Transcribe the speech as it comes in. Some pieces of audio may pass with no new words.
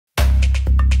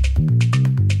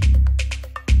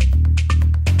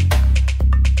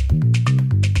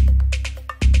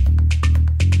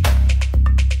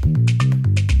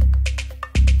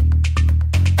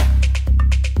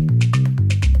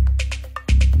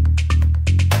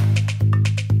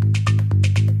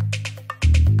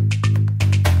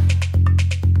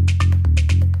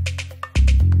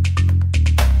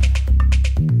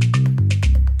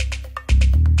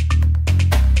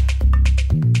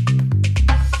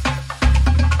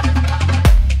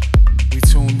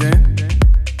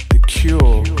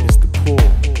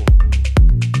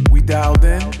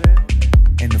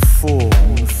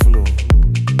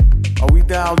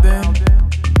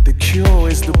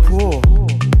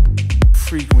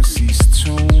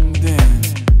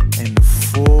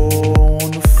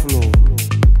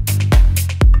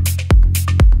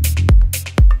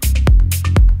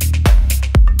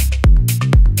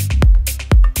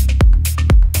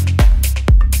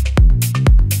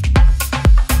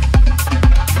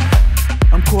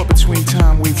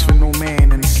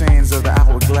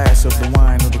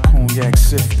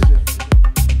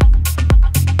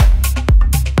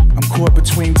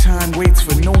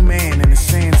man in the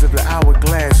sands of the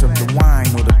hourglass of the wine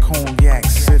or the cognac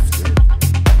sifted.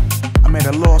 I'm at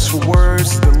a loss for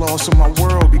words, the loss of my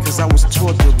world, because I was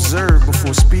taught to observe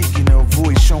before speaking to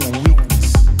avoid showing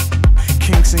weakness.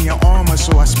 Kinks in your armor,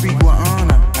 so I speak with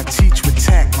honor. I teach with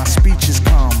tact, my speech is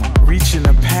calmer. Reaching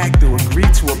a pact or agree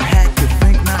to a pact to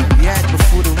think, not react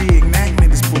before the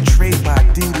reenactment is portrayed by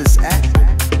a dealer's actor.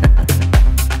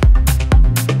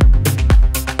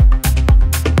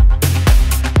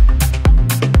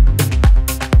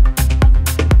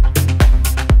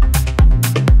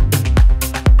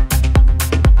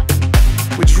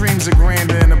 Dreams are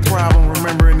grander than a problem,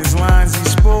 remembering his lines he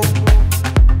spoke.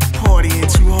 Partying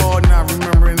too hard, not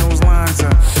remembering those lines.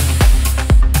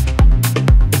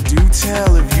 Do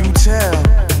tell if you tell.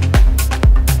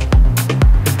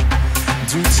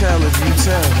 Do tell if you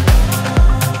tell.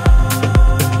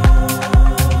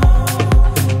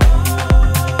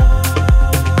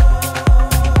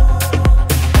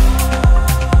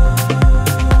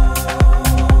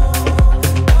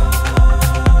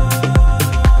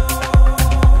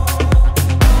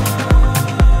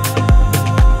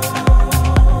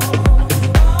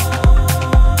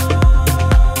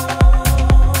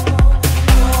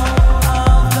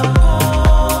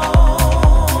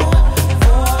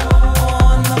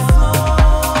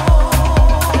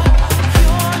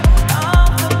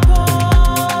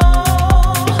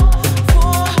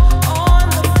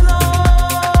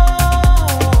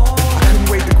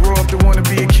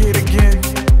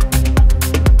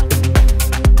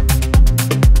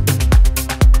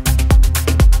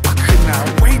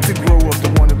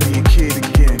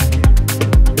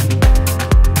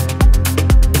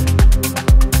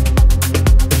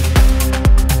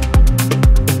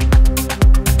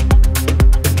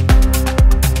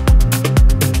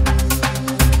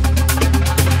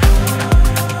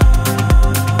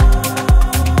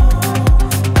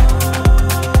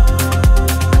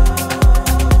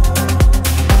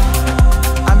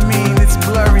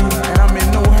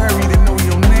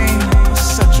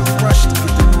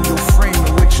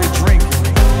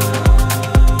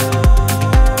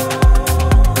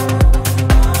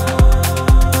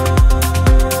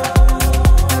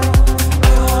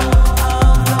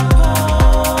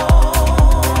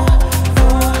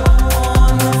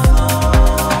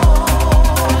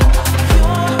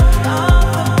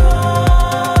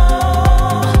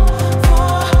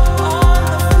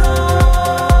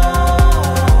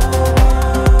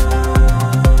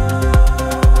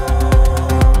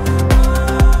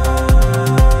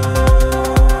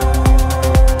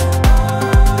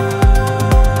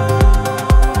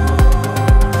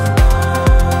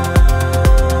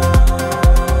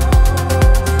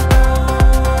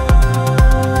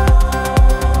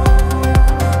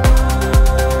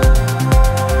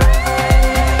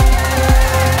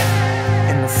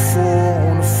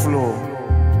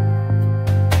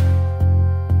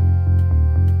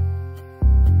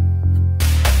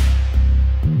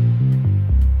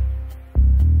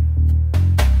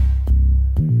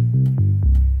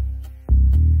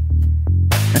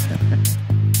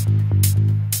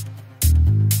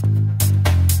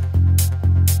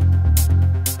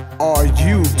 Are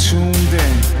you tuned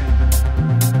in?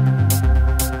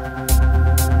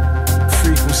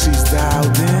 Frequencies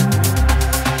dialed in.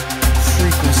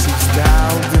 Frequencies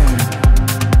dialed in.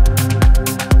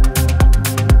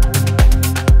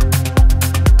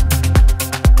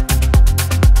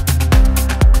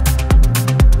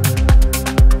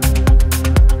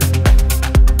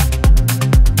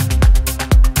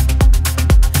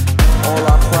 All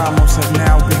our problems have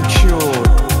now been cured.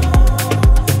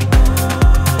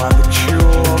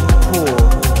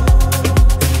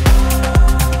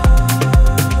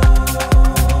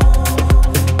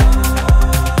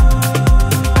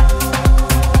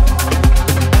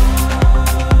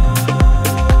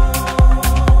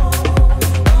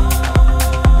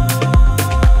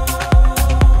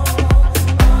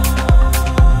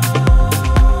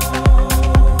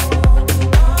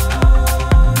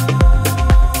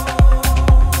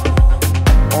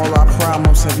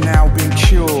 Have now been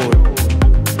cured